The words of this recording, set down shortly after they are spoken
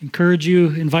Invite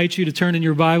you to turn in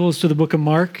your Bibles to the book of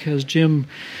Mark. As Jim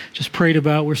just prayed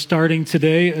about, we're starting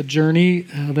today a journey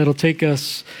that'll take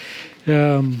us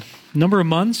a number of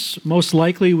months. Most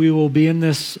likely we will be in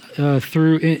this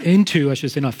into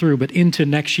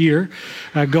next year,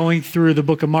 going through the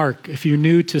book of Mark. If you're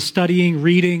new to studying,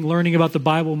 reading, learning about the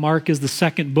Bible, Mark is the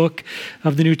second book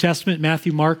of the New Testament: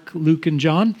 Matthew, Mark, Luke, and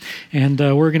John. And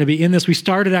we're going to be in this. We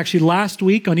started actually last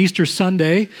week on Easter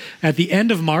Sunday at the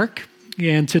end of Mark.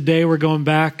 And today we're going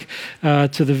back to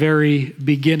the very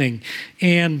beginning.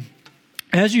 And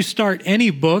as you start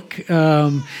any book,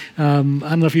 I don't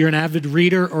know if you're an avid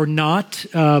reader or not,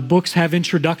 books have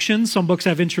introductions. Some books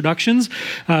have introductions.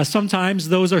 Sometimes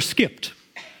those are skipped.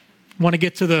 Want to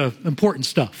get to the important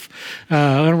stuff.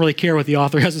 I don't really care what the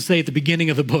author has to say at the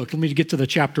beginning of the book. Let me get to the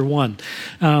chapter 1.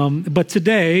 But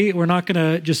today, we're not going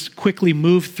to just quickly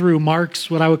move through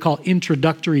Mark's, what I would call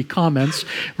introductory comments.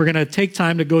 We're going to take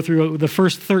time to go through the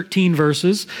first 13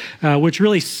 verses, which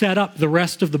really set up the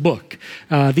rest of the book.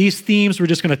 These themes we're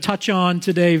just going to touch on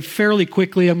today fairly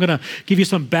quickly. I'm going to give you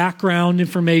some background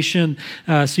information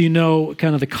so you know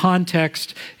kind of the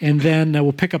context, and then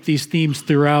we'll pick up these themes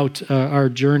throughout our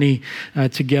journey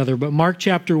together. But Mark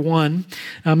chapter 1,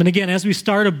 and again, as we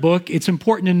start a book, it's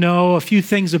important to know a few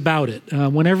things about it.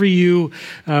 Whenever you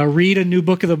read a new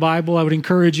book of the Bible, I would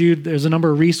encourage you, there's a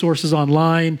number of resources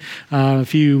online.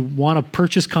 If you want to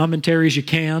purchase commentaries, you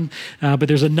can, but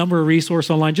there's a number of resources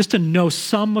online just to know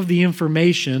some of the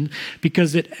information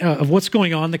because of what's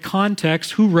going on, the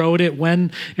context, who wrote it,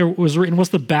 when it was written,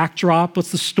 what's the backdrop,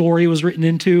 what's the story it was written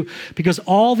into, because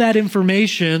all that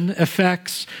information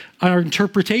affects our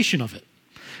interpretation of it.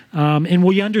 And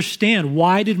we understand,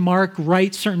 why did Mark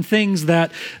write certain things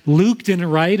that Luke didn't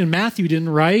write and Matthew didn't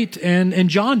write and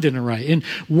John didn't write? And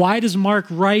why does Mark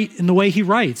write in the way he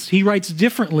writes? He writes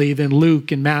differently than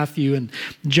Luke and Matthew and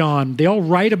John. They all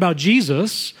write about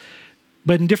Jesus,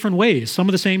 but in different ways. Some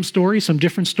of the same stories, some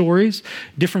different stories,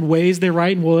 different ways they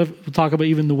write, and we'll talk about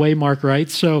even the way Mark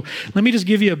writes. So let me just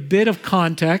give you a bit of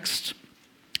context,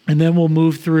 and then we'll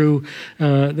move through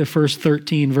the first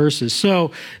 13 verses.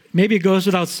 So maybe it goes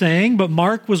without saying, but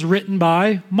Mark was written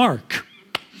by Mark.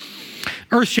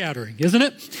 Earth-shattering, isn't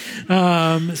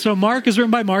it? So Mark is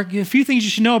written by Mark. A few things you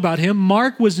should know about him.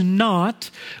 Mark was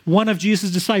not one of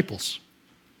Jesus' disciples.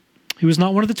 He was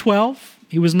not one of the 12.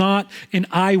 He was not an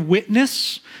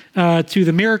eyewitness to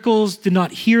the miracles, did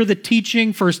not hear the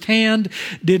teaching firsthand,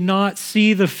 did not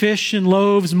see the fish and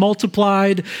loaves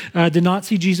multiplied, did not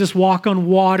see Jesus walk on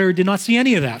water, did not see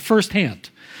any of that firsthand.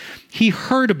 He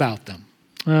heard about them.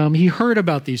 He heard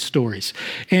about these stories.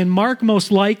 And Mark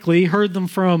most likely heard them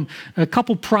from a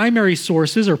couple primary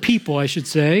sources, or people, I should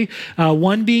say,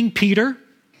 one being Peter,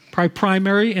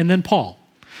 primary, and then Paul.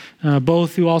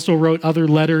 Both who also wrote other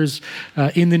letters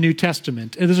in the New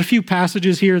Testament. And there's a few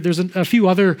passages here. There's a few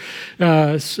other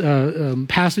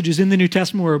passages in the New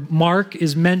Testament where Mark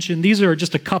is mentioned. These are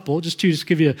just a couple, just to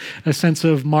give you a sense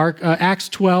of Mark. Acts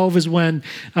 12 is when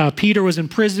Peter was in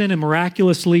prison and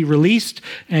miraculously released,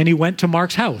 and he went to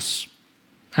Mark's house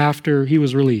after he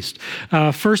was released.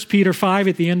 1 Peter 5,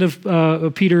 at the end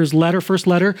of Peter's first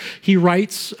letter, he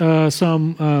writes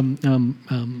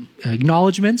some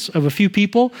acknowledgments of a few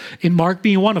people, and Mark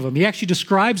being one of them. He actually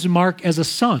describes Mark as a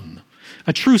son,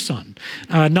 a true son,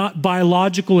 not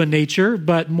biological in nature,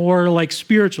 but more like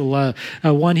spiritual,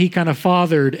 one he kind of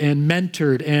fathered and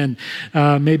mentored and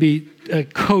maybe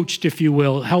coached, if you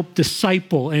will, helped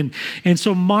disciple. And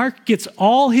so Mark gets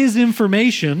all his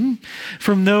information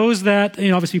from those that,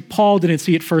 obviously Paul didn't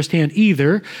see it firsthand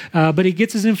either, but he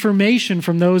gets his information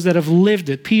from those that have lived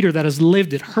it. Peter that has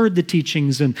lived it, heard the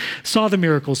teachings and saw the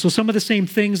miracles. So some of the same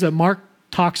things that Mark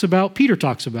talks about, Peter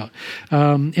talks about.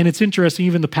 And it's interesting,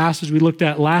 even the passage we looked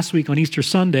at last week on Easter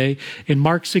Sunday, in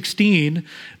Mark 16,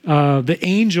 the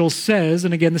angel says,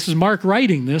 and again, this is Mark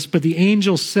writing this, but the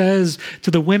angel says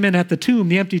to the women at the tomb,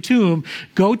 the empty tomb,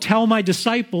 "Go tell my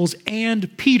disciples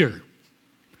and Peter."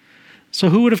 So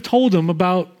who would have told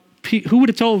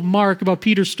Mark about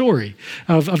Peter's story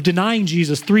of denying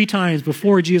Jesus 3 times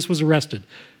before Jesus was arrested?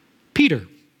 Peter.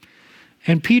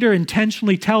 And Peter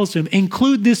intentionally tells him,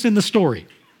 include this in the story.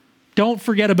 Don't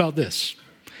forget about this.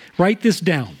 Write this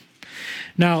down.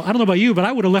 Now, I don't know about you, but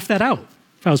I would have left that out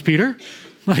if I was Peter.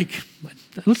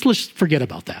 Let's forget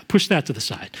about that. Push that to the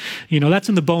side. That's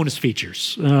in the bonus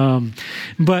features.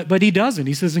 But he doesn't.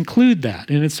 He says include that,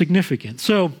 and it's significant.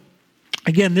 So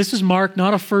again, this is Mark,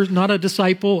 not a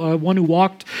disciple, one who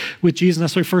walked with Jesus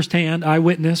necessarily firsthand,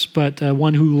 eyewitness, but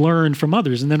one who learned from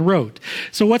others and then wrote.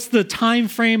 So what's the time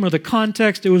frame or the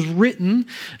context? It was written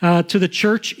to the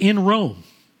church in Rome.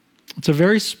 It's a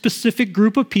very specific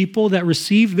group of people that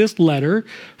received this letter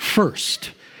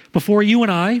first. Before you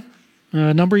and I,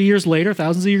 a number of years later,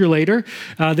 thousands of years later,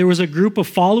 there was a group of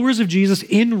followers of Jesus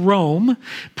in Rome,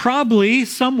 probably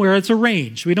somewhere, it's a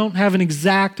range. We don't have an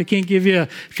exact, I can't give you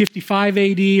 55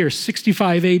 AD or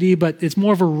 65 AD, but it's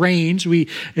more of a range.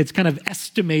 It's kind of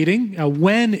estimating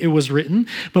when it was written,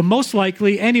 but most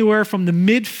likely anywhere from the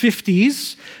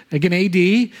mid-50s, again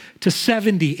AD, to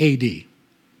 70 AD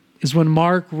is when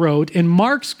Mark wrote. And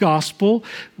Mark's gospel,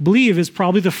 I believe, is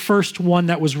probably the first one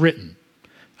that was written.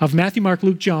 Of Matthew, Mark,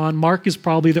 Luke, John, Mark is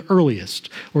probably the earliest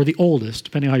or the oldest,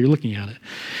 depending on how you're looking at it.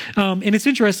 And it's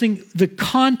interesting, the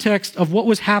context of what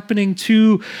was happening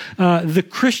to the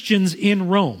Christians in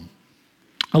Rome.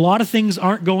 A lot of things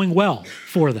aren't going well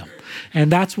for them.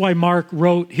 And that's why Mark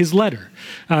wrote his letter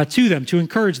to them, to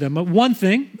encourage them. But one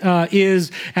thing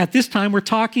is, at this time, we're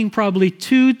talking probably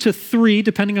 2 to 3,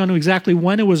 depending on exactly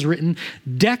when it was written,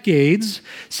 decades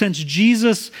since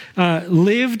Jesus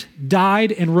lived,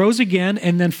 died, and rose again,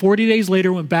 and then 40 days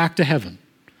later went back to heaven.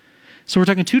 So we're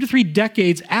talking 2 to 3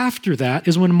 decades after that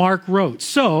is when Mark wrote.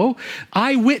 So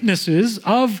eyewitnesses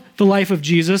of the life of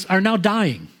Jesus are now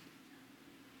dying.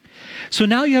 So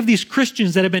now you have these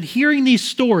Christians that have been hearing these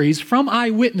stories from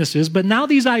eyewitnesses, but now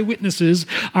these eyewitnesses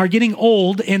are getting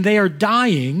old and they are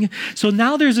dying. So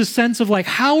now there's a sense of like,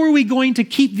 how are we going to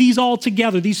keep these all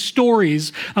together, these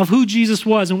stories of who Jesus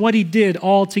was and what he did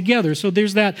all together? So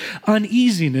there's that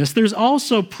uneasiness. There's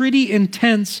also pretty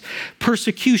intense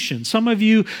persecution. Some of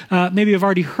you maybe have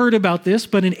already heard about this,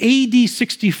 but in AD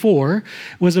 64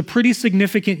 was a pretty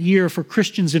significant year for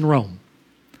Christians in Rome.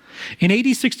 In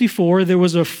AD 64, there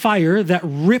was a fire that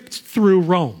ripped through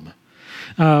Rome.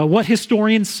 What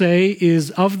historians say is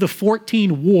of the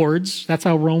 14 wards, that's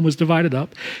how Rome was divided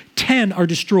up, 10 are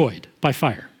destroyed by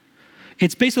fire.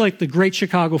 It's basically like the Great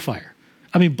Chicago Fire.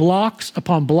 I mean, blocks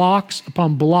upon blocks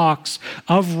upon blocks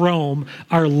of Rome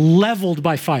are leveled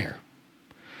by fire.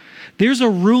 There's a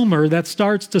rumor that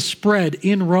starts to spread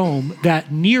in Rome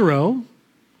that Nero,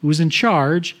 who was in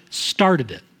charge,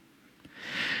 started it.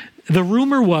 The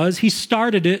rumor was he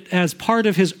started it as part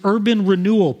of his urban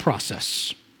renewal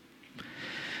process,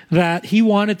 that he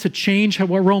wanted to change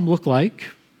what Rome looked like.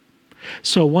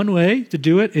 So one way to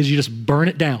do it is you just burn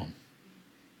it down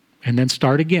and then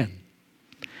start again.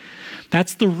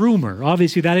 That's the rumor.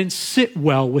 Obviously, that didn't sit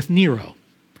well with Nero.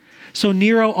 So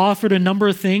Nero offered a number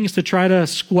of things to try to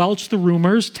squelch the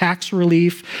rumors: tax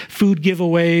relief, food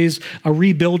giveaways, a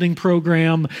rebuilding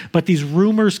program. But these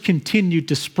rumors continued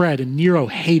to spread, and Nero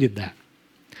hated that.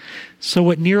 So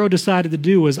what Nero decided to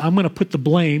do was, I'm going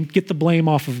to get the blame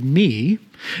off of me,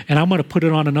 and I'm going to put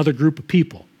it on another group of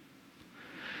people.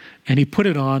 And he put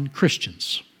it on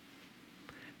Christians.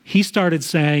 He started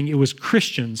saying it was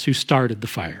Christians who started the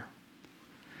fire.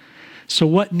 So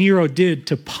what Nero did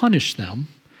to punish them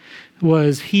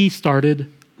was he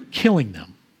started killing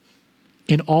them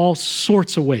in all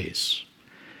sorts of ways.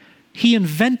 He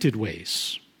invented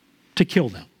ways to kill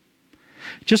them.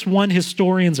 Just one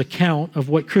historian's account of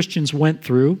what Christians went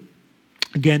through,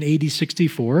 again, AD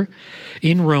 64,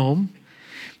 in Rome.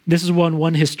 This is what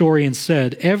one historian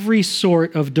said: every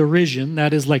sort of derision,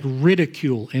 that is like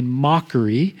ridicule and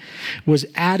mockery, was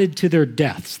added to their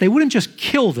deaths. They wouldn't just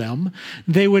kill them,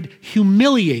 they would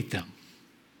humiliate them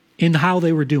in how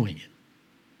they were doing it.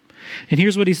 And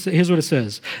here's what it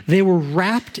says: they were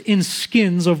wrapped in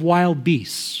skins of wild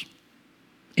beasts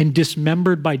and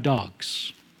dismembered by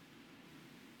dogs.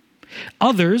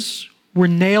 Others were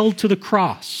nailed to the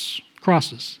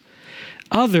crosses.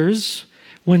 Others,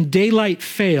 when daylight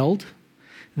failed,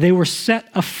 they were set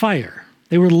afire.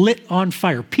 They were lit on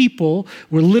fire. People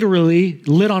were literally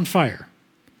lit on fire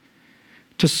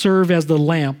to serve as the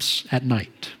lamps at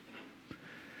night.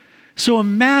 So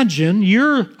imagine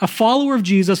you're a follower of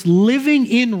Jesus living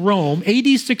in Rome, AD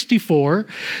 64.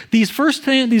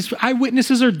 These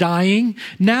eyewitnesses are dying.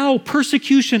 Now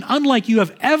persecution, unlike you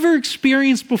have ever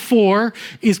experienced before,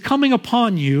 is coming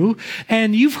upon you.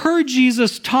 And you've heard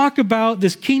Jesus talk about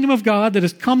this kingdom of God that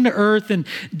has come to earth. And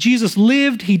Jesus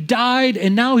lived, he died,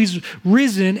 and now he's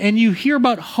risen. And you hear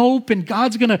about hope and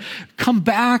God's going to come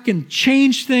back and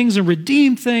change things and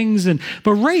redeem things.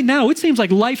 But right now it seems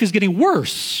like life is getting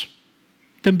worse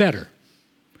than better.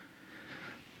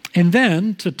 And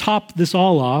then, to top this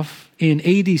all off, in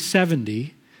AD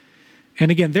 70, and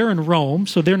again, they're in Rome,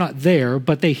 so they're not there,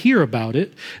 but they hear about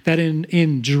it, that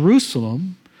in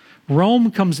Jerusalem, Rome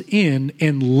comes in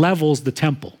and levels the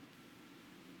temple,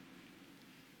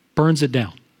 burns it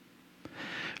down.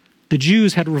 The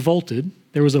Jews had revolted.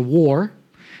 There was a war,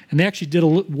 and they actually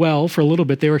did well for a little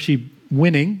bit. They were actually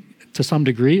winning to some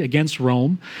degree against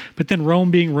Rome. But then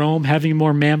Rome being Rome, having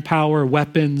more manpower,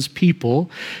 weapons, people,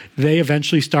 they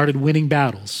eventually started winning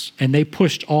battles. And they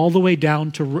pushed all the way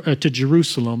down to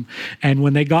Jerusalem. And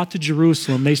when they got to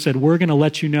Jerusalem, they said, we're going to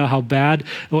let you know how bad,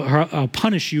 or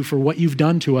punish you for what you've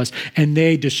done to us. And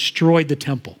they destroyed the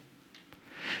temple.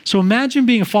 So imagine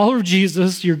being a follower of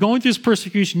Jesus. You're going through this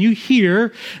persecution. You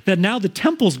hear that now the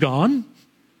temple's gone.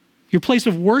 Your place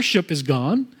of worship is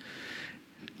gone.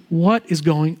 What is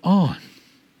going on?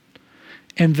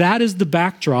 And that is the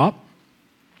backdrop,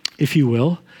 if you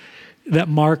will, that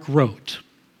Mark wrote.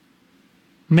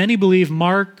 Many believe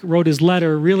Mark wrote his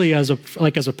letter really as a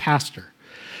pastor,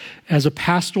 as a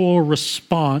pastoral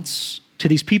response to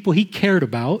these people he cared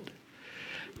about,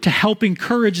 to help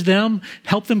encourage them,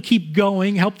 help them keep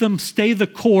going, help them stay the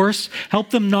course,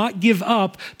 help them not give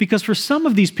up. Because for some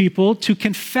of these people, to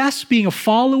confess being a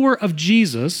follower of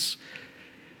Jesus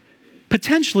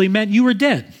potentially meant you were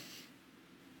dead.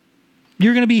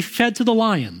 You're going to be fed to the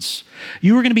lions.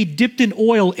 You were going to be dipped in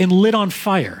oil and lit on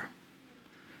fire.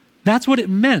 That's what it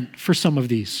meant for some of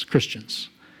these Christians.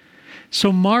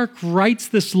 So Mark writes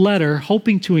this letter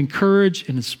hoping to encourage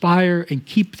and inspire and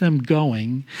keep them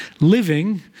going,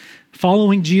 living,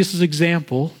 following Jesus'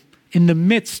 example in the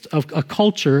midst of a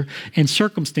culture and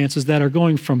circumstances that are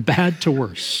going from bad to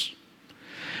worse.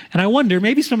 And I wonder,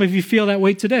 maybe some of you feel that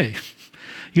way today.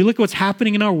 You look at what's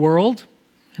happening in our world,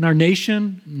 in our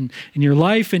nation, in your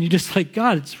life, and you're just like,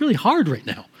 God, it's really hard right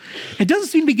now. It doesn't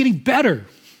seem to be getting better.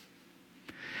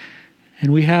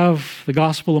 And we have the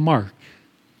Gospel of Mark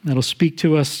that'll speak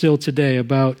to us still today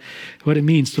about what it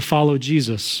means to follow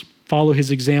Jesus, follow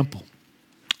his example,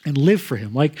 and live for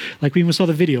him. Like we even saw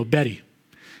the video, Betty.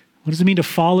 What does it mean to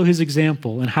follow his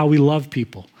example and how we love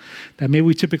people that maybe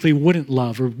we typically wouldn't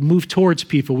love, or move towards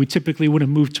people we typically wouldn't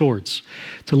move towards,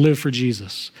 to live for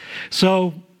Jesus?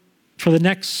 So for the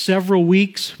next several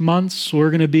weeks, months, we're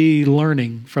going to be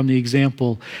learning from the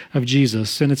example of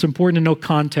Jesus. And it's important to know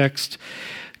context,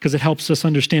 because it helps us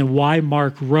understand why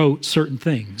Mark wrote certain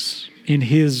things in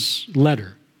his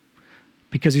letter,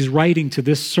 because he's writing to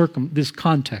this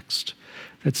context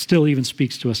that still even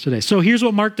speaks to us today. So here's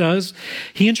what Mark does.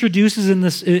 He introduces in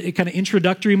this kind of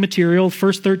introductory material,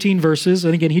 first 13 verses.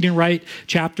 And again, he didn't write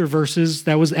chapter verses.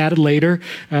 That was added later.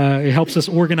 It helps us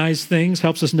organize things,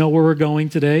 helps us know where we're going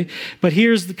today. But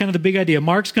here's the big idea.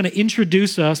 Mark's going to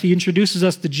introduce us. He introduces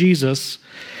us to Jesus,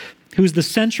 who's the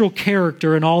central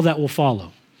character in all that will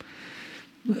follow.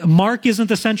 Mark isn't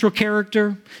the central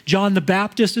character. John the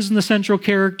Baptist isn't the central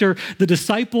character. The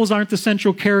disciples aren't the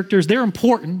central characters. They're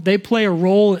important. They play a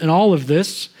role in all of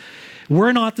this.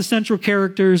 We're not the central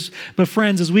characters. But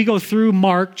friends, as we go through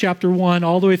Mark chapter 1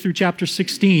 all the way through chapter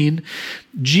 16,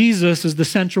 Jesus is the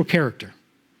central character.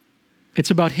 It's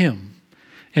about him.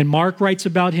 And Mark writes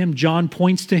about him. John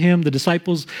points to him. The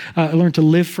disciples learn to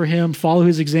live for him, follow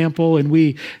his example, and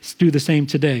we do the same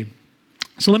today.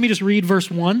 So let me just read verse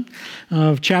 1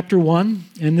 of chapter 1.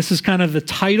 And this is kind of the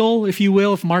title, if you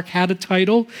will. If Mark had a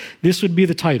title, this would be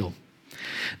the title.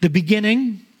 The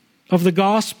beginning of the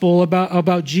gospel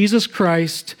about Jesus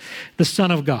Christ, the Son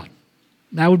of God.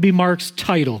 That would be Mark's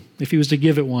title, if he was to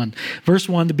give it one. Verse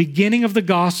 1, the beginning of the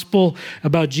gospel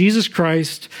about Jesus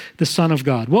Christ, the Son of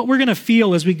God. What we're going to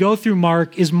feel as we go through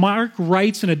Mark is Mark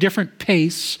writes in a different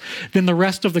pace than the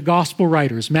rest of the gospel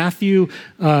writers, Matthew,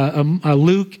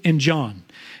 Luke, and John.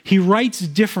 He writes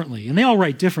differently, and they all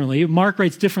write differently. Mark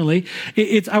writes differently.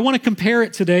 I want to compare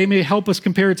it today, maybe help us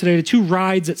compare it today to two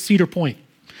rides at Cedar Point.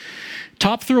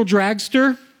 Top Thrill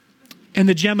Dragster and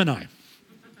the Gemini.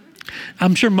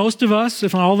 I'm sure most of us,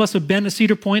 if not all of us, have been to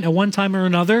Cedar Point at one time or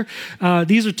another.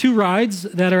 These are two rides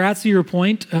that are at Cedar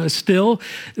Point still.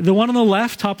 The one on the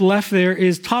left, top left there,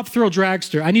 is Top Thrill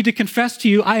Dragster. I need to confess to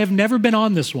you, I have never been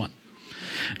on this one,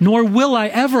 nor will I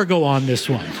ever go on this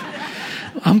one.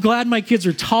 I'm glad my kids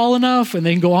are tall enough and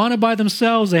they can go on it by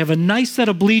themselves. They have a nice set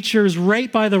of bleachers right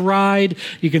by the ride.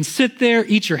 You can sit there,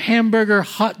 eat your hamburger,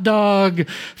 hot dog,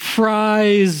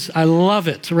 fries. I love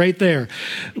it right there.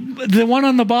 The one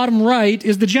on the bottom right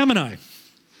is the Gemini.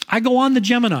 I go on the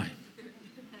Gemini.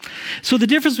 So the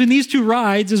difference between these two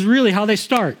rides is really how they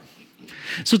start.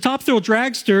 So Top Thrill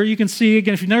Dragster, you can see,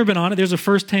 again, if you've never been on it, there's a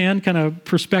first-hand kind of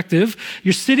perspective.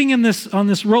 You're sitting on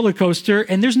this roller coaster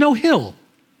and there's no hill.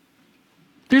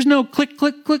 There's no click,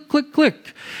 click, click, click,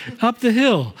 click up the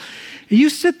hill. You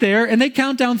sit there and they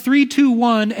count down 3, 2,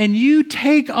 1, and you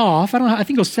take off. I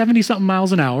think it goes 70-something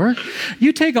miles an hour.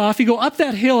 You take off, you go up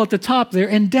that hill at the top there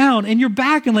and down, and you're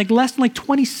back in less than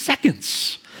 20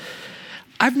 seconds.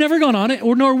 I've never gone on it,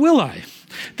 nor will I.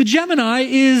 The Gemini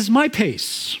is my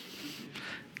pace.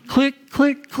 click,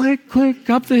 click, click, click,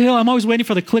 up the hill. I'm always waiting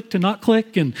for the click to not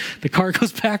click and the car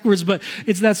goes backwards, but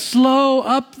it's that slow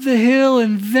up the hill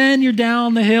and then you're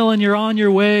down the hill and you're on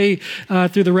your way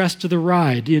through the rest of the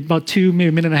ride. In about maybe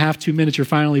a minute and a half, 2 minutes, you're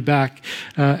finally back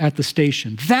at the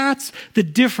station. That's the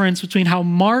difference between how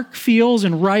Mark feels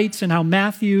and writes and how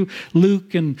Matthew,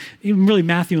 Luke, and even really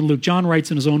Matthew and Luke, John writes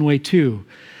in his own way too.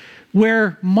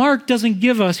 Where Mark doesn't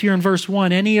give us here in verse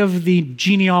 1 any of the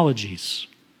genealogies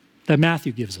that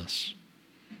Matthew gives us.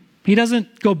 He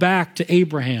doesn't go back to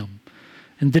Abraham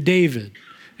and to David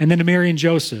and then to Mary and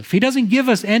Joseph. He doesn't give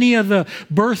us any of the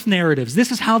birth narratives.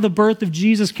 This is how the birth of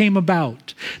Jesus came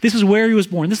about. This is where he was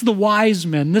born. This is the wise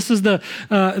men. This is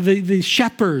the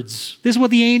shepherds. This is what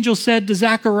the angel said to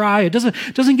Zechariah. It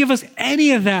doesn't give us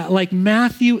any of that like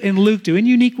Matthew and Luke do in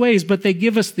unique ways, but they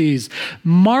give us these.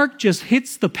 Mark just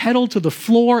hits the pedal to the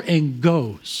floor and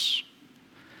goes.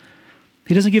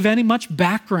 He doesn't give any much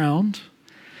background,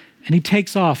 and he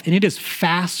takes off, and it is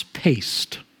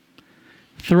fast-paced.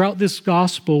 Throughout this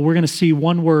gospel, we're going to see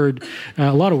one word,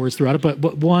 a lot of words throughout it,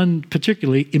 but one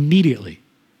particularly, immediately.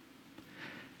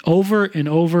 Over and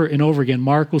over and over again,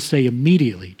 Mark will say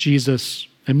immediately. Jesus.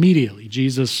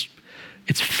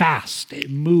 It's fast, it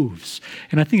moves.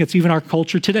 And I think it's even our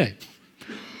culture today.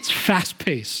 It's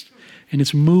fast-paced, and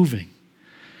it's moving.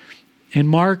 And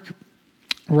Mark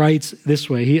writes this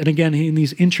way. And again, in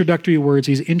these introductory words,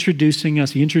 he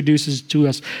introduces to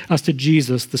us to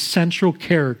Jesus, the central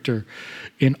character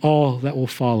in all that will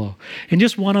follow. And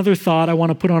just one other thought I want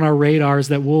to put on our radars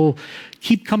that we'll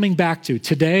keep coming back to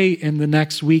today and the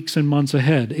next weeks and months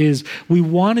ahead is we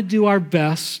want to do our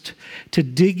best to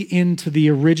dig into the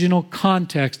original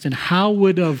context and how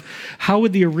would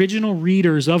the original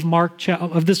readers of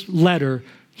of this letter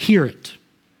hear it.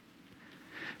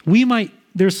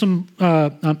 There's some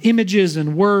images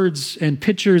and words and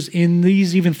pictures in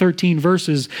these even 13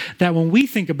 verses that when we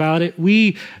think about it,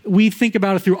 we think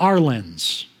about it through our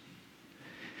lens.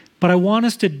 But I want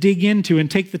us to dig into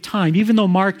and take the time. Even though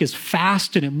Mark is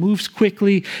fast and it moves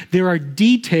quickly, there are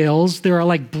details, there are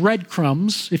like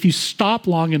breadcrumbs. If you stop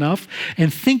long enough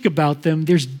and think about them,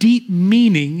 there's deep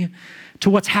meaning to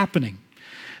what's happening.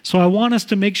 So I want us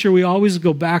to make sure we always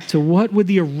go back to what would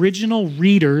the original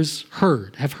readers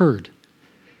have heard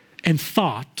and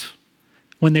thought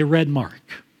when they read Mark.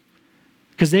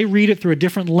 Because they read it through a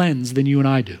different lens than you and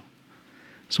I do.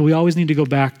 So we always need to go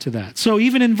back to that. So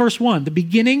even in verse 1, the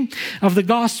beginning of the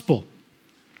gospel.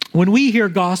 When we hear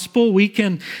gospel, we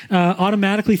can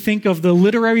automatically think of the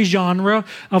literary genre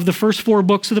of the first 4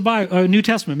 books of the Bible, New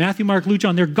Testament, Matthew, Mark, Luke,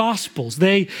 John. They're gospels.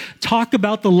 They talk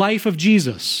about the life of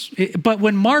Jesus. But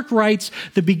when Mark writes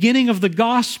the beginning of the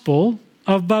gospel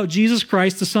about Jesus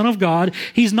Christ, the Son of God,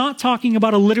 he's not talking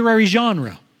about a literary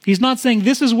genre. He's not saying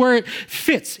this is where it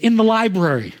fits in the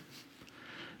library.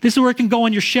 This is where it can go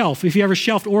on your shelf if you have a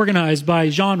shelf organized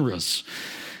by genres.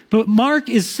 But Mark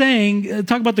is saying,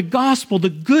 talk about the gospel, the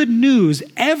good news,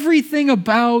 everything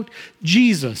about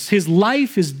Jesus, his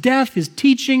life, his death, his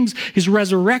teachings, his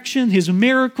resurrection, his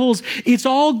miracles. It's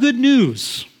all good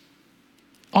news.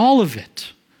 All of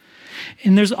it.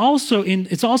 And it's also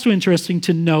interesting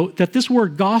to note that this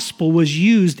word gospel was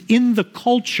used in the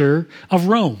culture of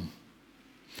Rome.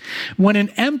 When an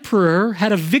emperor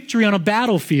had a victory on a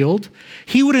battlefield,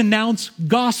 he would announce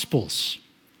gospels.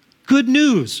 Good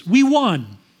news, we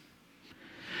won.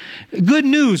 Good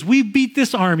news, we beat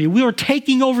this army. We are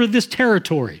taking over this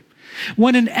territory.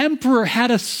 When an emperor had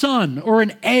a son or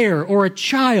an heir or a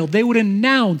child, they would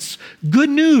announce good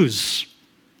news.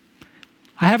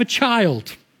 I have a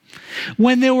child.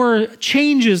 When there were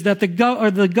changes that the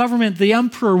government, the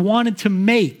emperor wanted to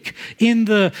make in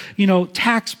the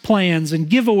tax plans and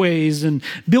giveaways and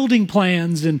building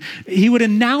plans, and he would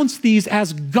announce these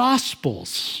as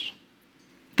gospels.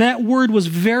 That word was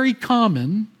very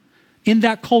common in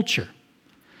that culture.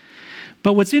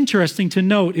 But what's interesting to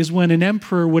note is when an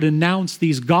emperor would announce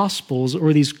these gospels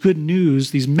or these good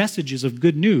news, these messages of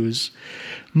good news,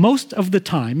 most of the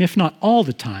time, if not all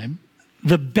the time,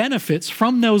 the benefits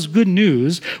from those good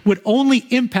news would only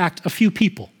impact a few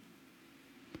people.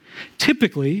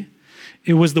 Typically,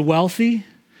 it was the wealthy,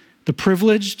 the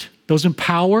privileged, those in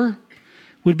power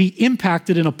would be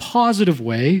impacted in a positive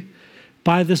way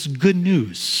by this good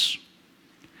news.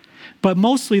 But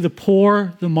mostly the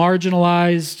poor, the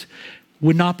marginalized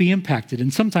would not be impacted,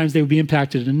 and sometimes they would be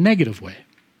impacted in a negative way.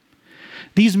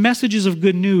 These messages of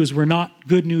good news were not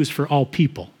good news for all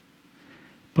people,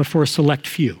 but for a select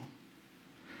few.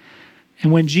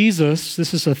 And when Jesus,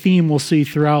 this is a theme we'll see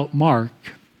throughout Mark,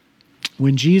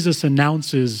 when Jesus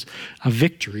announces a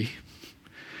victory,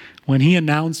 when he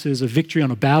announces a victory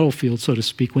on a battlefield, so to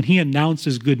speak, when he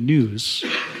announces good news,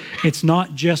 It's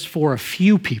not just for a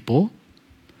few people,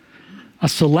 a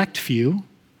select few,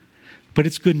 but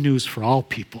it's good news for all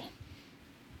people.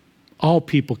 All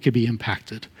people can be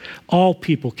impacted. All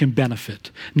people can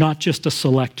benefit, not just a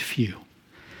select few.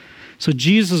 So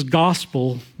Jesus'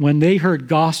 gospel, when they heard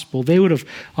gospel, they would have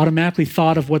automatically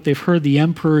thought of what they've heard the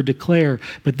emperor declare,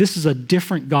 but this is a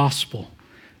different gospel.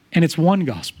 And it's one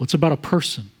gospel. It's about a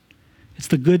person. It's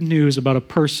the good news about a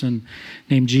person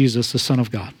named Jesus, the Son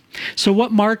of God. So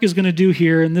what Mark is going to do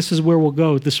here, and this is where we'll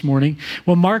go this morning,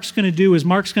 what Mark's going to do is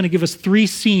Mark's going to give us 3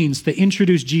 scenes to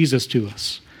introduce Jesus to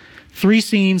us. 3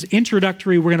 scenes,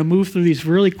 introductory. We're going to move through these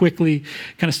really quickly,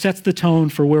 kind of sets the tone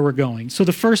for where we're going. So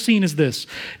the first scene is this.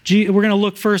 We're going to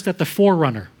look first at the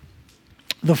forerunner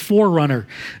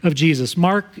of Jesus.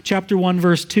 Mark chapter 1,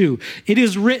 verse 2. It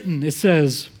is written, it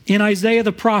says, in Isaiah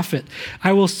the prophet,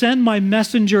 I will send my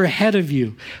messenger ahead of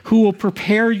you who will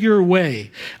prepare your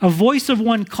way. A voice of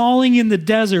one calling in the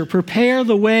desert, prepare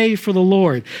the way for the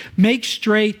Lord. Make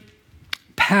straight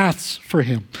paths for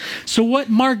him. So what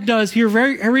Mark does here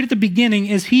right at the beginning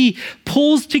is he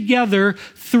pulls together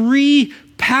 3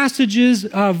 passages,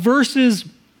 verses,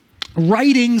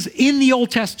 writings in the Old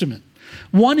Testament.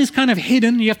 One is kind of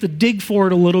hidden. You have to dig for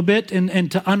it a little bit and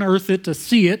to unearth it, to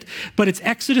see it. But it's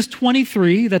Exodus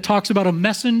 23 that talks about a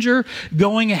messenger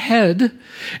going ahead.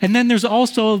 And then there's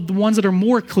also the ones that are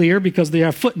more clear because they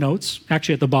have footnotes,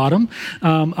 actually at the bottom,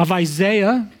 of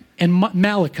Isaiah and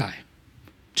Malachi.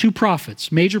 2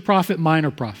 prophets, major prophet, minor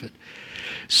prophet.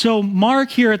 So Mark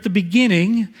here at the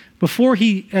beginning,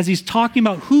 as he's talking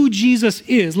about who Jesus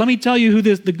is, let me tell you who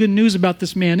the good news about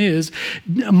this man is.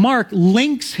 Mark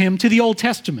links him to the Old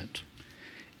Testament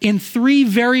in 3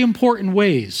 very important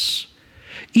ways.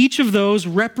 Each of those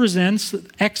represents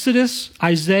Exodus,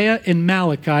 Isaiah, and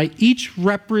Malachi. Each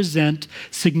represent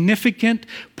significant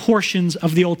portions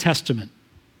of the Old Testament.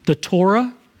 The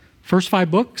Torah, first 5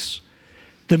 books,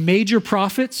 the major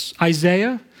prophets,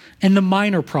 Isaiah, and the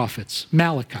minor prophets,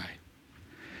 Malachi.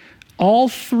 All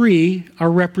 3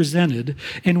 are represented.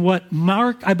 And what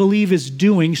Mark, I believe, is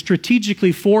doing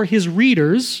strategically for his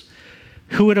readers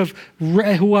who are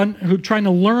trying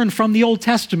to learn from the Old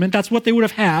Testament, that's what they would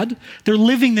have had. They're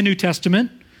living the New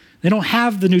Testament. They don't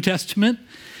have the New Testament.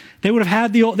 They would have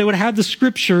had the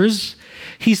scriptures.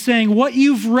 He's saying what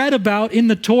you've read about in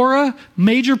the Torah,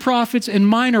 major prophets and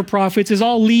minor prophets, is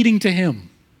all leading to him.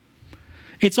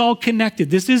 It's all connected.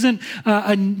 This isn't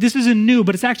new,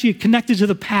 but it's actually connected to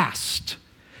the past.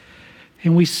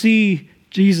 And we see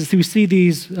Jesus, we see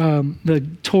these, the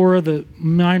Torah, the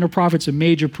minor prophets and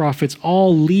major prophets,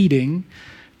 all leading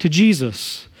to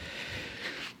Jesus.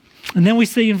 And then we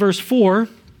see in verse 4,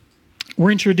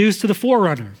 we're introduced to the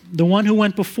forerunner, the one who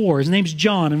went before. His name's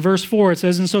John. In verse 4 it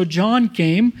says, and so John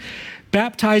came,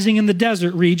 baptizing in the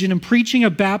desert region and preaching a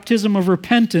baptism of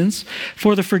repentance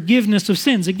for the forgiveness of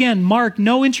sins. Again, Mark,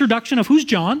 no introduction of who's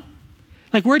John.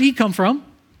 Like, where'd he come from?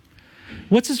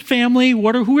 What's his family? Who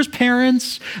are his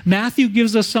parents? Matthew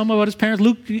gives us some about his parents.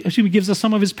 Luke, gives us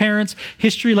some of his parents'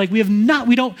 history. Like,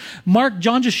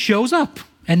 John just shows up.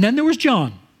 And then there was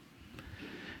John.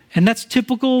 And that's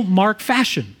typical Mark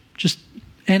fashion.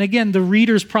 And again, the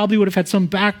readers probably would have had some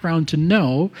background to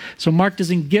know. So Mark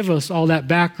doesn't give us all that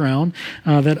background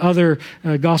that other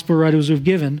gospel writers have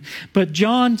given. But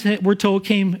John, we're told,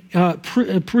 came baptizing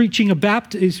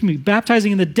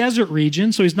in the desert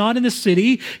region. So he's not in the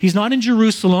city. He's not in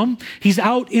Jerusalem. He's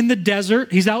out in the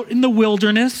desert. He's out in the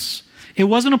wilderness. It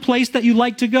wasn't a place that you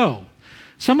like to go.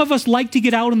 Some of us like to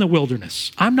get out in the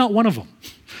wilderness. I'm not one of them.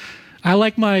 I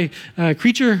like my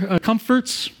creature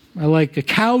comforts. I like a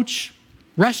couch,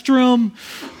 restroom,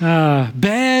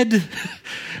 bed.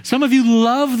 Some of you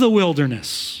love the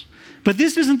wilderness. But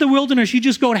this isn't the wilderness you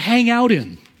just go to hang out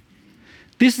in.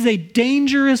 This is a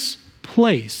dangerous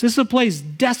place. This is a place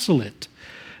desolate.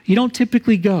 You don't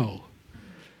typically go.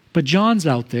 But John's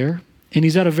out there, and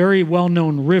he's at a very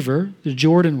well-known river, the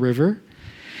Jordan River,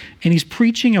 and he's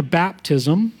preaching a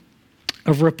baptism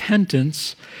of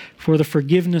repentance for the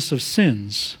forgiveness of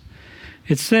sins.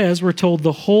 It says, we're told,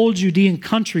 the whole Judean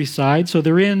countryside, so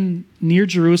they're near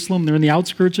Jerusalem, they're in the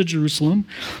outskirts of Jerusalem,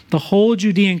 the whole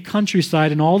Judean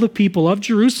countryside and all the people of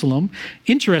Jerusalem,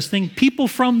 interesting, people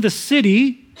from the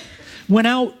city went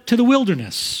out to the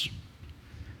wilderness,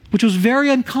 which was very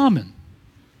uncommon.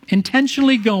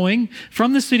 Intentionally going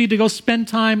from the city to go spend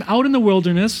time out in the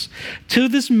wilderness to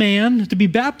this man, to be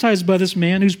baptized by this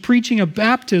man who's preaching a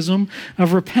baptism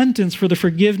of repentance for the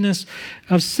forgiveness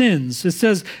of sins. It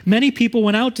says, many people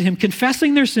went out to him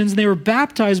confessing their sins, and they were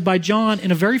baptized by John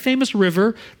in a very famous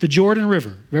river, the Jordan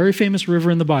River, very famous river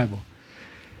in the Bible.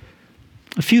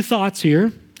 A few thoughts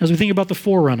here as we think about the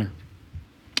forerunner.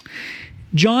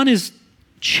 John is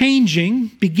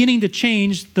beginning to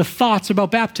change the thoughts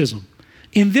about baptism.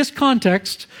 In this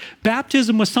context,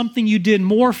 baptism was something you did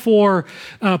more for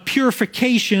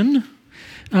purification,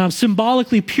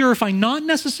 symbolically purifying, not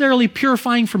necessarily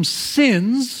purifying from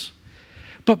sins,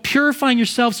 but purifying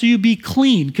yourself so you be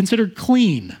clean, considered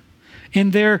clean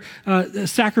in their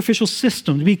sacrificial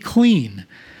system, to be clean.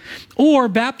 Or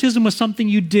baptism was something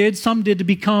some did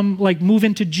to move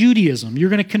into Judaism. You're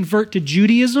going to convert to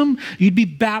Judaism, you'd be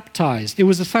baptized. It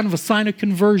was a sign of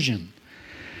conversion.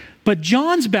 But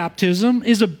John's baptism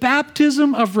is a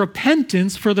baptism of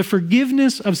repentance for the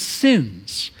forgiveness of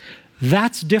sins.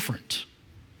 That's different.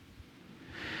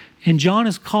 And John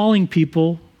is calling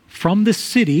people from the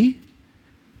city.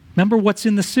 Remember what's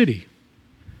in the city?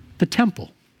 The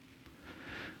temple.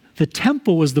 The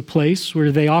temple was the place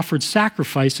where they offered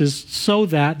sacrifices so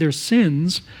that their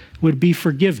sins would be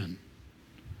forgiven.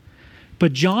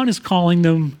 But John is calling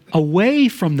them away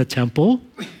from the temple,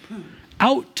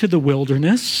 out to the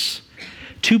wilderness,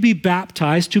 to be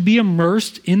baptized, to be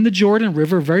immersed in the Jordan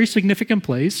River, a very significant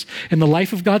place in the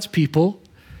life of God's people,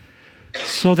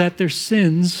 so that their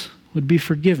sins would be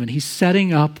forgiven. He's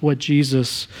setting up what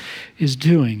Jesus is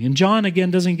doing. And John,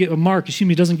 again, doesn't give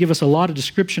us a lot of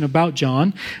description about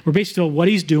John. We're basically told what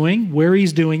he's doing, where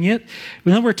he's doing it.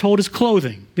 And then we're told his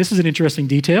clothing. This is an interesting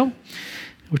detail.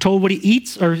 We're told what he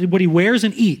eats, or what he wears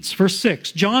and eats. Verse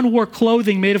 6, John wore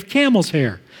clothing made of camel's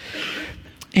hair.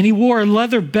 And he wore a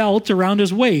leather belt around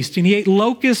his waist. And he ate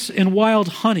locusts and wild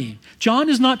honey. John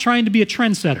is not trying to be a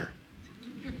trendsetter.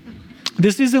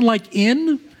 This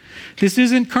isn't this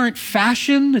isn't current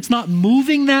fashion. It's not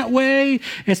moving that way.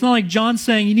 It's not like John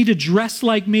saying, you need to dress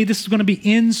like me. This is going to be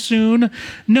in soon.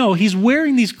 No, he's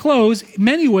wearing these clothes in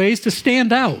many ways to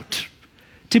stand out,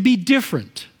 to be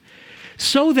different,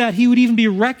 so that he would even be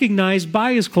recognized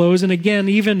by his clothes. And again,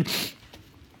 even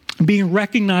being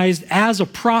recognized as a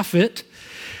prophet,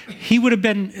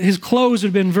 his clothes would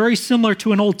have been very similar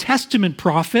to an Old Testament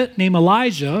prophet named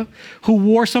Elijah, who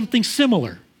wore something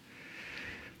similar.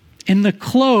 And the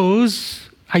clothes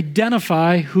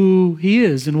identify who he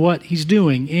is and what he's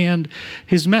doing and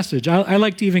his message. I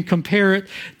like to even compare it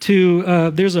to,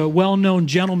 there's a well-known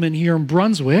gentleman here in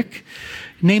Brunswick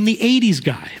named the 80s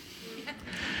guy.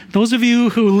 Those of you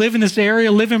who live in this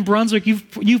area, live in Brunswick,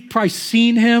 you've probably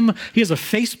seen him. He has a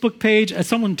Facebook page.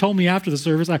 Someone told me after the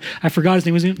service, I forgot his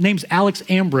name. His name's Alex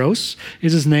Ambrose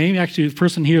is his name. Actually, the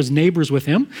person here is neighbors with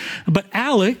him. But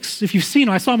Alex, if you've seen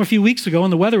him, I saw him a few weeks ago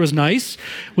and the weather was nice,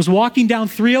 was walking down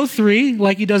 303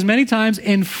 like he does many times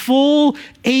in full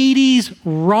 80s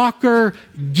rocker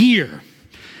gear.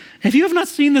 If you have not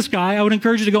seen this guy, I would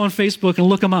encourage you to go on Facebook and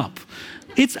look him up.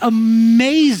 It's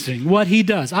amazing what he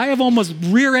does. I have almost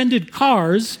rear-ended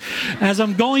cars as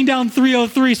I'm going down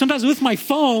 303, sometimes with my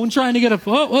phone trying to get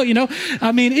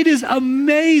it is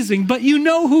amazing. But you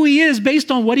know who he is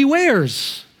based on what he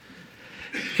wears.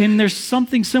 And there's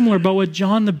something similar about what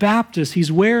John the Baptist, he's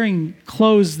wearing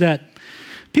clothes that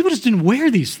people just didn't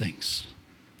wear these things.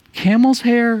 Camel's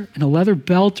hair and a leather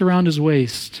belt around his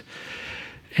waist.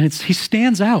 And he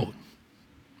stands out.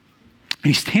 And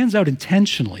he stands out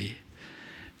intentionally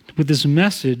with this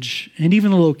message and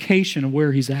even the location of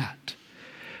where he's at.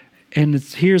 And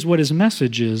here's what his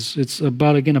message is. It's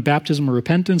about, again, a baptism of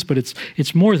repentance, but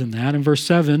it's more than that. In verse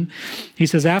 7, he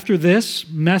says, after this,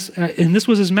 and this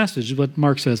was his message, what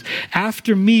Mark says,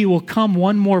 after me will come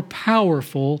one more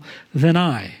powerful than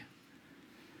I,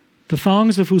 the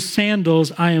thongs of whose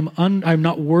sandals I'm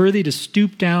not worthy to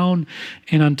stoop down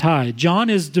and untie. John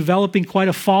is developing quite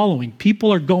a following.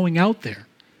 People are going out there.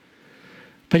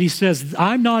 But he says,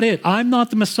 I'm not it. I'm not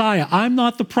the Messiah. I'm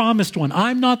not the promised one.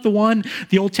 I'm not the one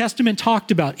the Old Testament talked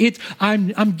about.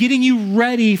 I'm getting you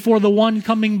ready for the one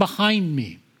coming behind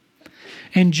me.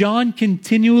 And John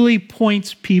continually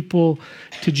points people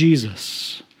to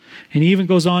Jesus. And he even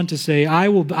goes on to say,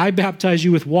 I baptize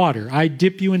you with water. I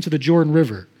dip you into the Jordan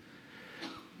River.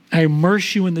 I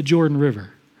immerse you in the Jordan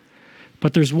River.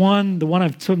 But there's the one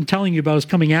I'm telling you about is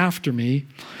coming after me.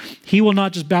 He will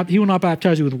not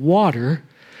baptize you with water,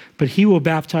 but he will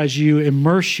baptize you,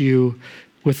 immerse you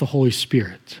with the Holy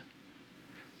Spirit.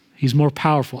 He's more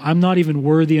powerful. I'm not even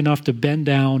worthy enough to bend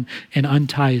down and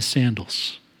untie his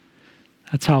sandals.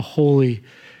 That's how holy,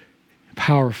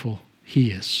 powerful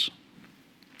he is.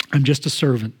 I'm just a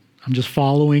servant. I'm just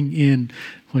following in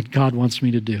what God wants me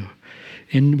to do.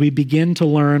 And we begin to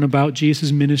learn about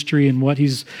Jesus' ministry and what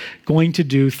he's going to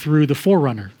do through the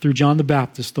forerunner, through John the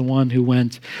Baptist, the one who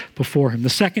went before him. The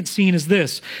second scene is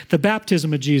this, the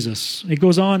baptism of Jesus. It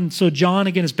goes on, so John,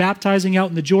 again, is baptizing out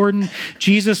in the Jordan.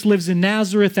 Jesus lives in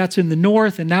Nazareth, that's in the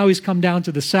north, and now he's come down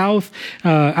to the south,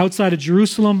 outside of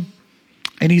Jerusalem.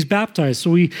 and he's baptized.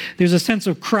 So there's a sense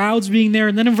of crowds being there.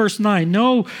 And then in verse 9,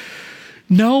 no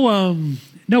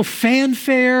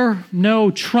fanfare,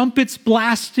 no trumpets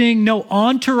blasting, no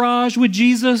entourage with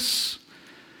Jesus.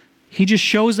 He just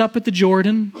shows up at the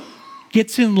Jordan,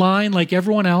 gets in line like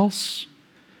everyone else,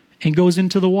 and goes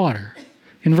into the water.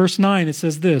 In verse 9, it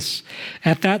says this: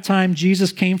 "At that time,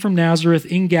 Jesus came from Nazareth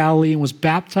in Galilee and was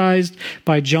baptized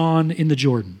by John in the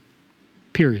Jordan."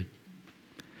 Period.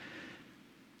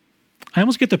 I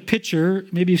almost get the picture,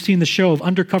 maybe you've seen the show, of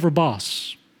Undercover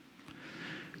Boss.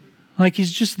 Like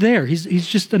he's just there. He's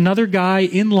just another guy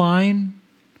in line,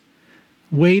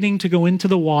 waiting to go into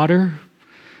the water.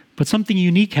 But something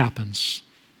unique happens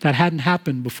that hadn't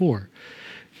happened before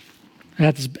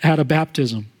at a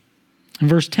baptism. In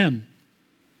verse 10,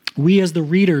 we as the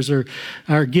readers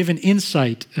are given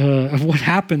insight of what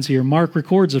happens here. Mark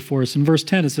records it for us. In verse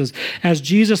 10, it says, "As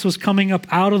Jesus was coming up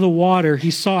out of the water,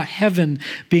 he saw heaven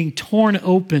being torn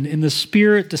open and the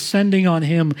Spirit descending on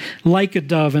him like a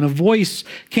dove. And a voice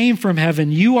came from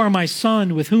heaven, 'You are my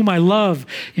Son, with whom I love,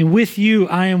 and with you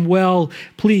I am well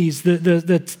pleased.'"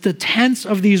 The tense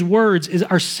of these words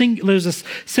there's a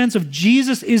sense of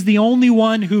Jesus is the only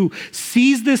one who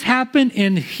sees this happen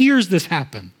and hears this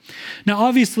happen. Now,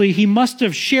 obviously, he must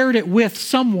have shared it with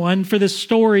someone for this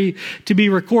story to be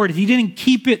recorded. He didn't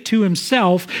keep it to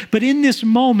himself, but in this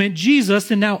moment,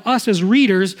 Jesus, and now us as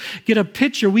readers, get a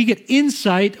picture. We get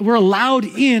insight. We're allowed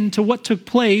into what took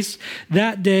place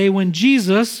that day when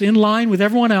Jesus, in line with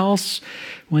everyone else,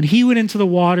 when he went into the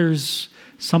waters,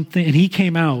 and he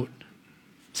came out,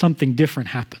 something different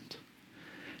happened.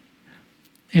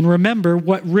 And remember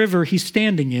what river he's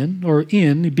standing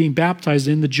in, being baptized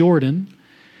in, the Jordan.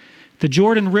 The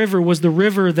Jordan River was the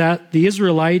river that the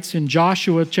Israelites in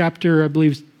Joshua chapter, I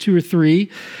believe, 2 or 3,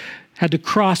 had to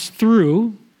cross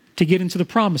through to get into the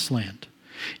promised land.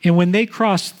 And when they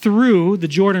crossed through the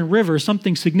Jordan River,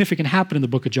 something significant happened in the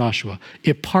book of Joshua.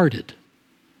 It parted.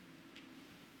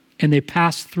 And they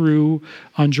passed through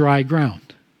on dry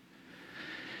ground.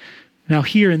 Now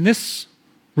here in this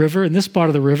river, in this part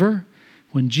of the river,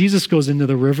 when Jesus goes into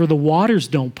the river, the waters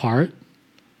don't part.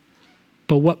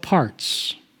 But what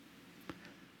parts?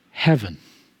 Heaven.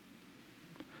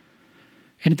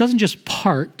 And it doesn't just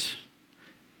part.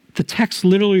 The text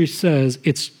literally says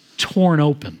it's torn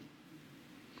open.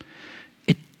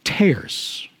 It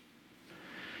tears.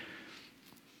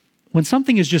 When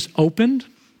something is just opened,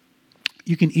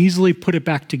 you can easily put it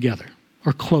back together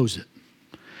or close it.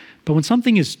 But when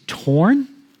something is torn,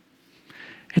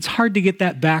 it's hard to get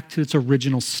that back to its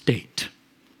original state.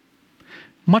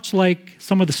 Much like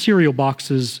some of the cereal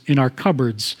boxes in our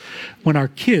cupboards when our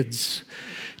kids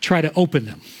try to open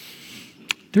them.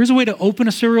 There's a way to open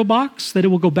a cereal box that it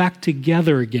will go back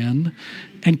together again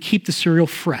and keep the cereal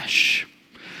fresh.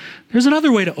 There's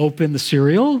another way to open the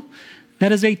cereal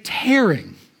that is a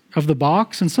tearing of the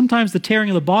box, and sometimes the tearing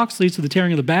of the box leads to the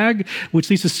tearing of the bag, which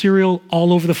leads to cereal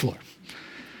all over the floor.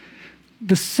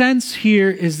 The sense here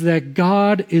is that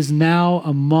God is now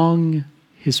among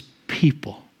his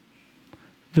people.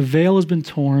 The veil has been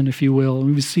torn, if you will.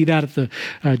 And we see that at the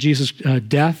Jesus'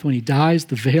 death. When he dies,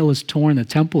 the veil is torn, the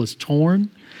temple is torn.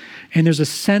 And there's a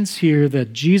sense here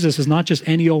that Jesus is not just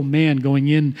any old man going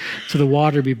in to the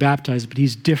water to be baptized, but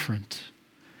he's different.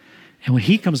 And when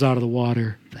he comes out of the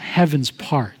water, the heavens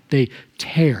part, they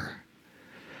tear.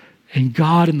 And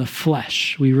God in the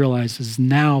flesh, we realize, is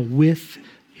now with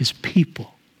his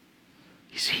people.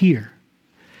 He's here.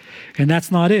 And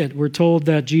that's not it. We're told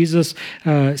that Jesus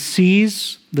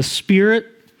sees the Spirit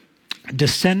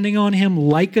descending on him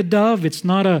like a dove. It's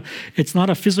not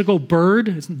a physical bird.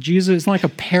 It's not like a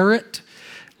parrot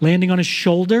landing on his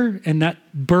shoulder. And that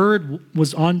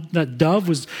dove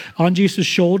was on Jesus'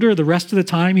 shoulder the rest of the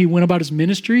time he went about his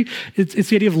ministry. It's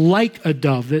the idea of like a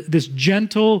dove, this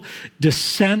gentle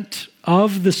descent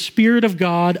of the Spirit of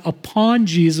God upon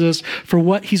Jesus for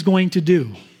what he's going to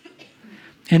do.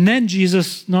 And then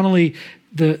Jesus not only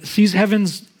sees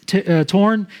heavens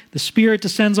torn, the Spirit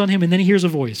descends on him, and then he hears a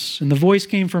voice. And the voice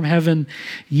came from heaven,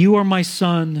 "You are my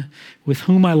Son, with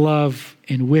whom I love,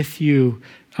 and with you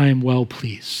I am well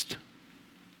pleased."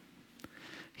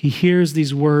 He hears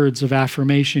these words of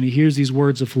affirmation. He hears these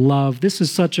words of love. This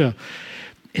is such a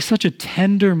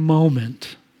tender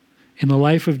moment in the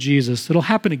life of Jesus. It'll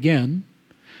happen again,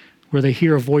 where they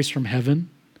hear a voice from heaven,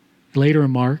 later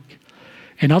in Mark.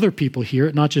 And other people hear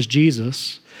it, not just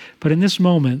Jesus. But in this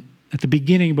moment, at the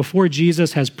beginning, before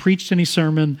Jesus has preached any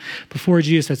sermon, before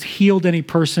Jesus has healed any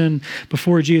person,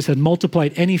 before Jesus has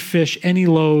multiplied any fish, any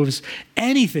loaves,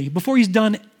 anything, before he's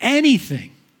done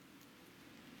anything,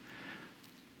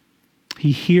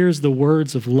 he hears the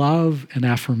words of love and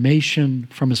affirmation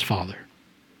from his Father.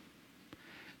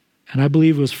 And I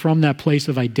believe it was from that place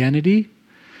of identity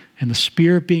and the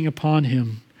Spirit being upon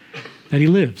him that he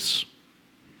lives.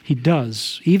 He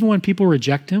does. Even when people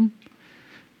reject him,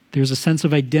 there's a sense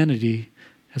of identity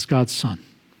as God's son.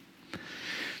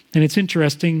 And it's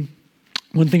interesting,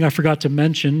 one thing I forgot to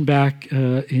mention back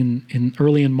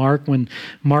early in Mark, when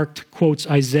Mark quotes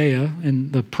Isaiah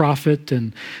and the prophet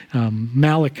and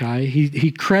Malachi,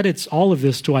 he credits all of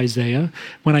this to Isaiah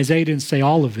when Isaiah didn't say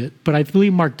all of it. But I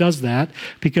believe Mark does that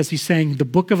because he's saying the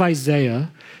book of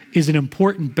Isaiah is an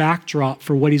important backdrop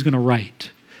for what he's going to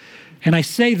write. And I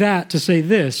say that to say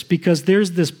this because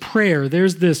there's this prayer,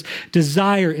 there's this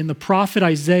desire in the prophet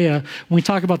Isaiah when we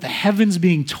talk about the heavens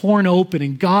being torn open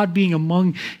and God being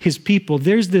among his people.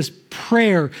 There's this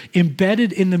prayer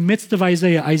embedded in the midst of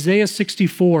Isaiah, Isaiah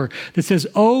 64, that says,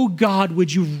 "Oh God,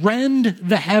 would you rend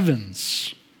the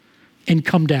heavens and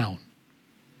come down?"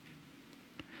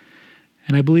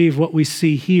 And I believe what we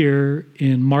see here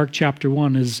in Mark chapter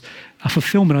 1 is a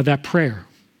fulfillment of that prayer.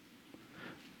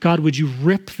 God, would you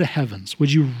rip the heavens?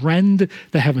 Would you rend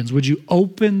the heavens? Would you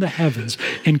open the heavens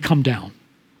and come down?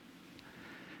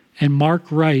 And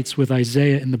Mark writes with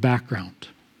Isaiah in the background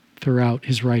throughout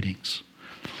his writings.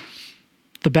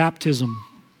 The baptism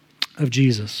of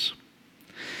Jesus.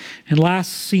 And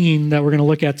last scene that we're going to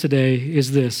look at today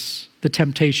is this, the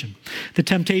temptation. The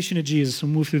temptation of Jesus.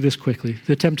 We'll move through this quickly.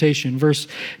 The temptation, verse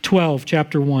 12,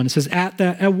 chapter 1. It says,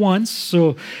 at once,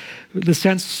 so the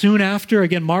sense soon after,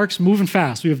 again, Mark's moving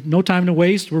fast. We have no time to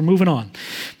waste. We're moving on.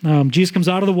 Jesus comes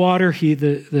out of the water.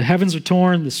 The heavens are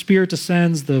torn. The Spirit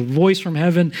descends, the voice from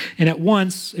heaven. And at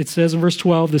once, it says in verse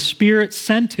 12, the Spirit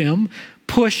sent him,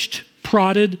 pushed,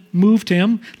 prodded, moved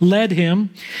him, led him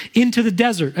into the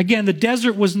desert. Again, the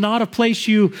desert was not a place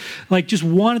you just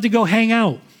wanted to go hang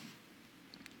out.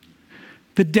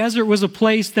 The desert was a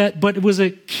place but it was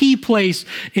a key place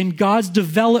in God's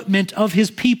development of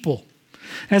his people.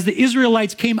 As the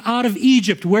Israelites came out of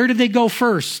Egypt, where did they go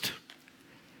first?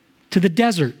 To the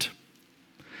desert.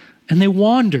 And they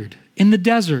wandered in the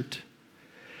desert.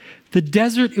 The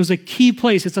desert was a key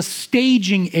place. It's a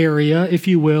staging area, if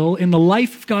you will, in the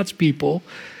life of God's people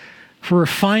for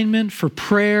refinement, for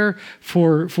prayer,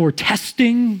 for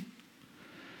testing.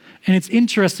 And it's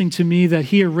interesting to me that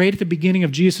here, right at the beginning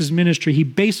of Jesus' ministry, he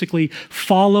basically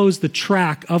follows the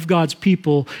track of God's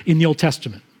people in the Old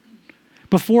Testament.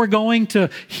 Before going to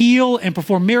heal and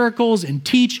perform miracles and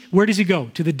teach, where does he go?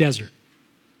 To the desert.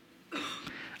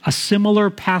 A similar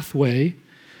pathway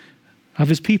of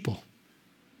his people,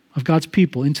 of God's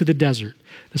people, into the desert.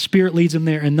 The Spirit leads him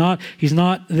there, and he's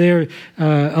not there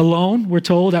alone. We're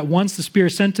told at once the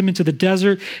Spirit sent him into the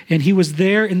desert, and he was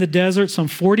there in the desert some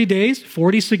 40 days,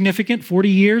 40 significant, 40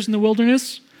 years in the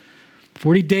wilderness.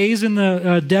 40 days in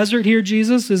the desert here,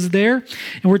 Jesus is there.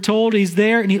 And we're told he's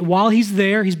there, and while he's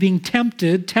there, he's being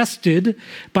tested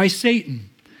by Satan.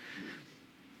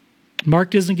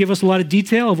 Mark doesn't give us a lot of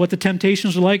detail of what the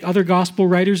temptations are like. Other gospel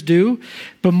writers do.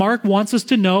 But Mark wants us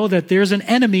to know that there's an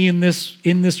enemy in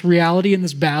this reality, in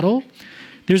this battle.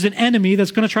 There's an enemy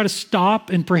that's going to try to stop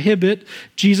and prohibit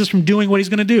Jesus from doing what he's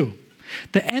going to do.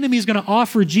 The enemy is going to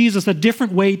offer Jesus a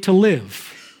different way to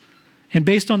live. And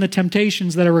based on the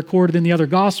temptations that are recorded in the other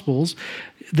Gospels,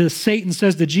 Satan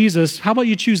says to Jesus, how about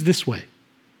you choose this way?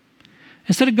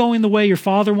 Instead of going the way your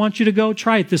Father wants you to go,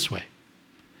 try it this way.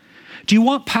 Do you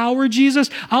want power, Jesus?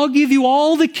 I'll give you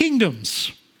all the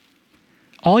kingdoms.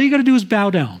 All you got to do is bow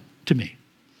down to me.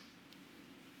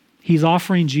 He's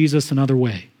offering Jesus another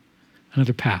way,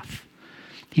 another path.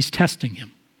 He's testing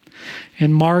him.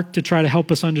 And Mark, to try to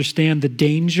help us understand the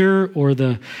danger or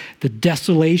the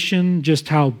desolation, just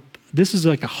how this is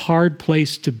like a hard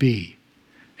place to be.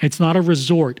 It's not a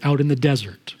resort out in the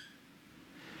desert.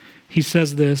 He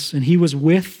says this, and he was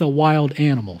with the wild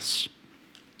animals.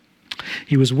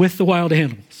 He was with the wild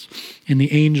animals, and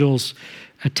the angels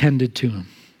attended to him.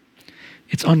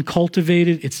 It's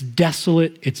uncultivated, it's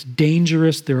desolate, it's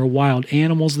dangerous. There are wild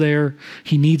animals there.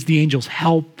 He needs the angels'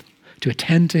 help to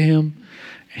attend to him,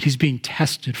 and he's being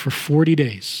tested for 40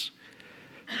 days.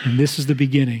 And this is the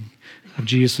beginning of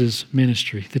Jesus'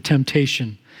 ministry, the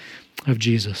temptation of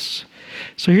Jesus.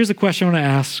 So here's the question I want to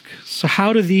ask. So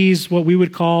how do these, what we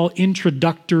would call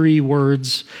introductory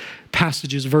words,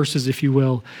 passages, verses, if you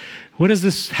will, what does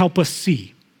this help us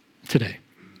see today?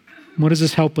 What does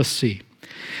this help us see?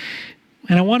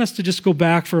 And I want us to just go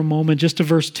back for a moment just to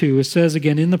verse 2. It says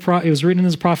again, it was written in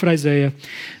the prophet Isaiah,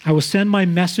 I will send my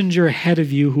messenger ahead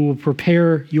of you who will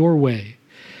prepare your way.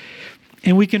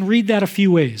 And we can read that a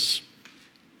few ways.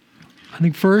 I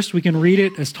think first we can read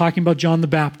it as talking about John the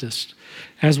Baptist,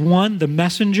 as one, the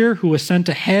messenger who was sent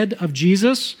ahead of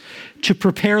Jesus to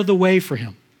prepare the way for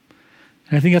him.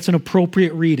 And I think that's an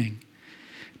appropriate reading.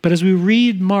 But as we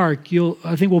read Mark,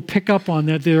 I think we'll pick up on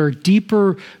that there are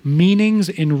deeper meanings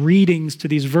and readings to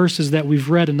these verses that we've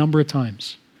read a number of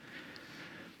times.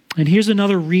 And here's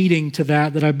another reading to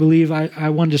that I believe I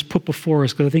want to just put before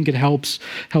us because I think it helps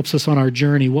us on our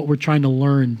journey, what we're trying to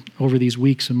learn over these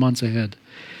weeks and months ahead.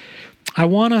 I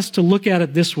want us to look at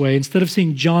it this way. Instead of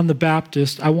seeing John the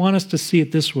Baptist, I want us to see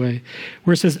it this way,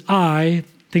 where it says,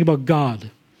 think about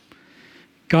God.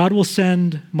 God will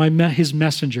send his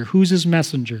messenger. Who's his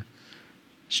messenger?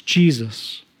 It's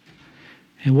Jesus.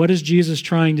 And what is Jesus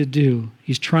trying to do?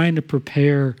 He's trying to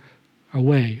prepare a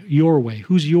way, your way.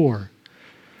 Who's your?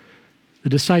 The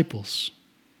disciples,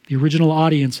 the original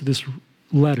audience of this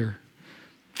letter,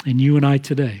 and you and I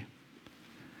today.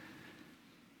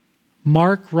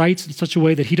 Mark writes in such a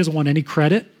way that he doesn't want any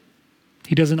credit.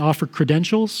 He doesn't offer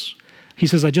credentials. He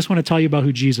says, I just want to tell you about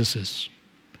who Jesus is.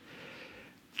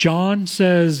 John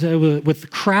says, with the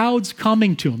crowds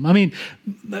coming to him, I mean,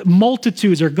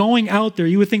 multitudes are going out there.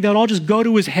 You would think that would all just go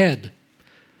to his head.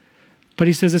 But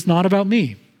he says, it's not about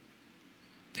me.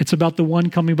 It's about the one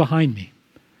coming behind me.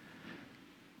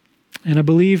 And I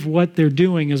believe what they're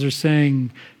doing is they're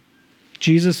saying,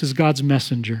 Jesus is God's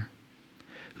messenger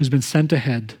who's been sent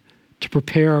ahead to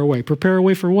prepare our way. Prepare our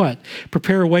way for what?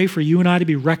 Prepare a way for you and I to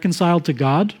be reconciled to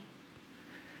God,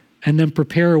 and then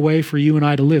prepare a way for you and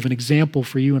I to live, an example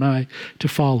for you and I to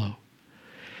follow.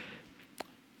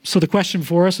 So the question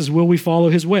for us is, will we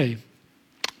follow his way?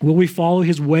 Will we follow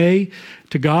his way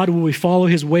to God? Will we follow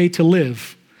his way to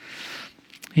live?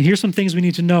 And here's some things we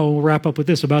need to know. We'll wrap up with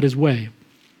this about his way.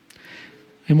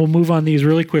 And we'll move on these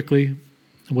really quickly, and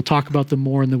we'll talk about them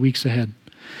more in the weeks ahead.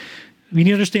 We need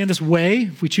to understand this way.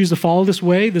 If we choose to follow this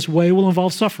way will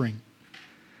involve suffering.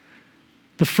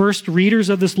 The first readers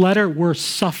of this letter were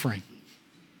suffering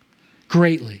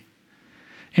greatly.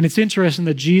 And it's interesting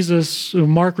that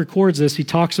Mark records this, he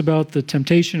talks about the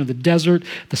temptation of the desert,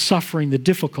 the suffering, the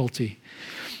difficulty.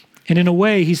 And in a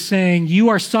way, he's saying, you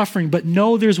are suffering, but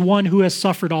know there's one who has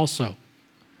suffered also.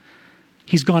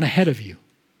 He's gone ahead of you.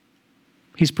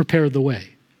 He's prepared the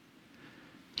way.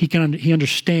 He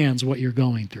understands what you're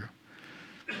going through.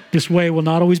 This way will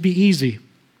not always be easy.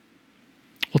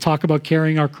 We'll talk about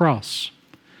carrying our cross.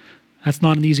 That's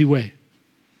not an easy way.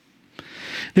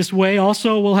 This way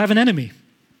also will have an enemy.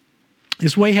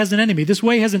 This way has an enemy. This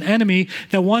way has an enemy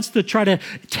that wants to try to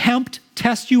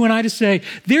test you and I to say,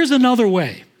 there's another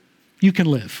way you can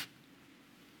live.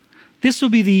 This will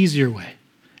be the easier way.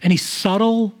 And he's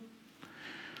subtle.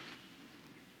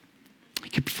 He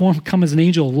can come as an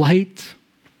angel of light.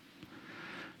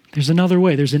 There's another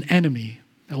way. There's an enemy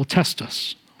that will test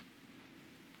us.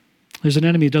 There's an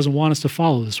enemy that doesn't want us to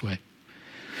follow this way.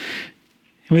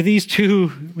 And with these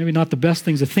two, maybe not the best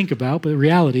things to think about, but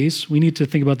realities, we need to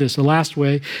think about this. The last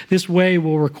way, this way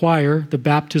will require the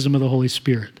baptism of the Holy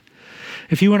Spirit.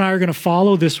 If you and I are going to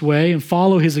follow this way and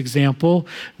follow his example,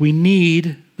 we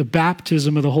need the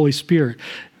baptism of the Holy Spirit.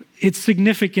 It's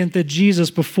significant that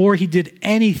Jesus, before he did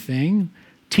anything,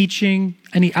 teaching,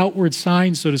 any outward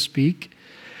signs, so to speak,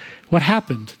 what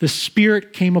happened? The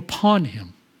Spirit came upon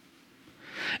him.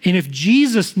 And if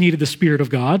Jesus needed the Spirit of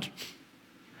God,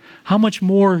 how much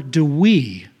more do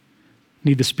we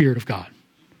need the Spirit of God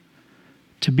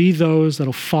to be those that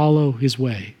will follow his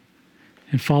way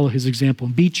and follow his example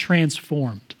and be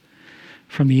transformed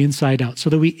from the inside out so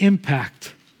that we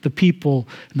impact the people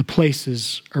and the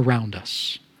places around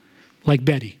us? Like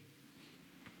Betty,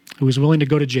 who was willing to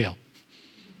go to jail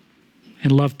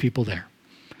and love people there.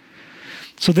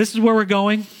 So this is where we're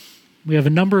going. We have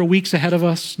a number of weeks ahead of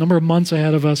us, number of months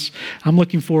ahead of us. I'm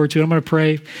looking forward to it. I'm going to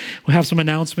pray. We'll have some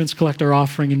announcements, collect our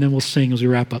offering, and then we'll sing as we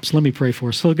wrap up. So let me pray for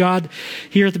us. So God,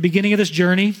 here at the beginning of this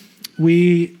journey,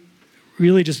 we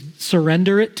really just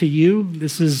surrender it to you.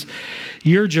 This is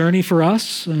your journey for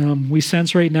us. We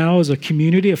sense right now as a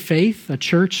community of faith, a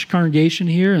church congregation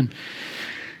here. And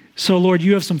so, Lord,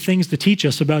 you have some things to teach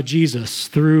us about Jesus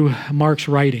through Mark's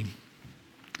writing.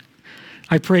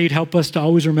 I pray you'd help us to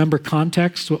always remember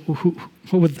context.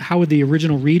 How would the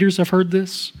original readers have heard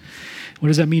this? What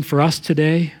does that mean for us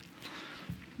today?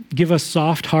 Give us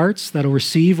soft hearts that will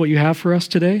receive what you have for us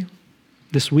today,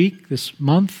 this week, this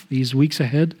month, these weeks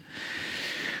ahead.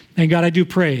 And God, I do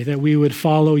pray that we would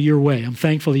follow your way. I'm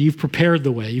thankful that you've prepared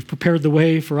the way. You've prepared the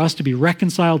way for us to be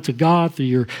reconciled to God through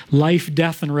your life,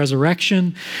 death, and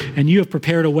resurrection. And you have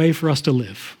prepared a way for us to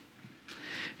live.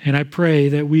 And I pray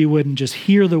that we wouldn't just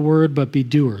hear the word, but be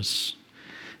doers.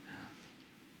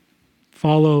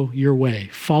 Follow your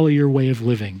way. Follow your way of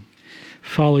living.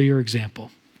 Follow your example.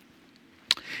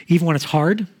 Even when it's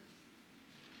hard,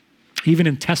 even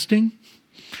in testing,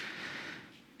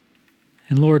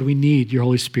 And Lord, we need your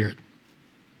Holy Spirit.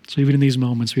 So even in these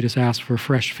moments, we just ask for a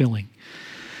fresh filling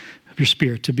of your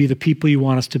Spirit to be the people you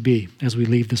want us to be as we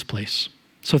leave this place.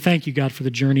 So thank you, God, for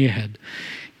the journey ahead.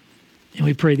 And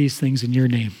we pray these things in your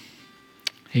name.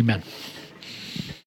 Amen.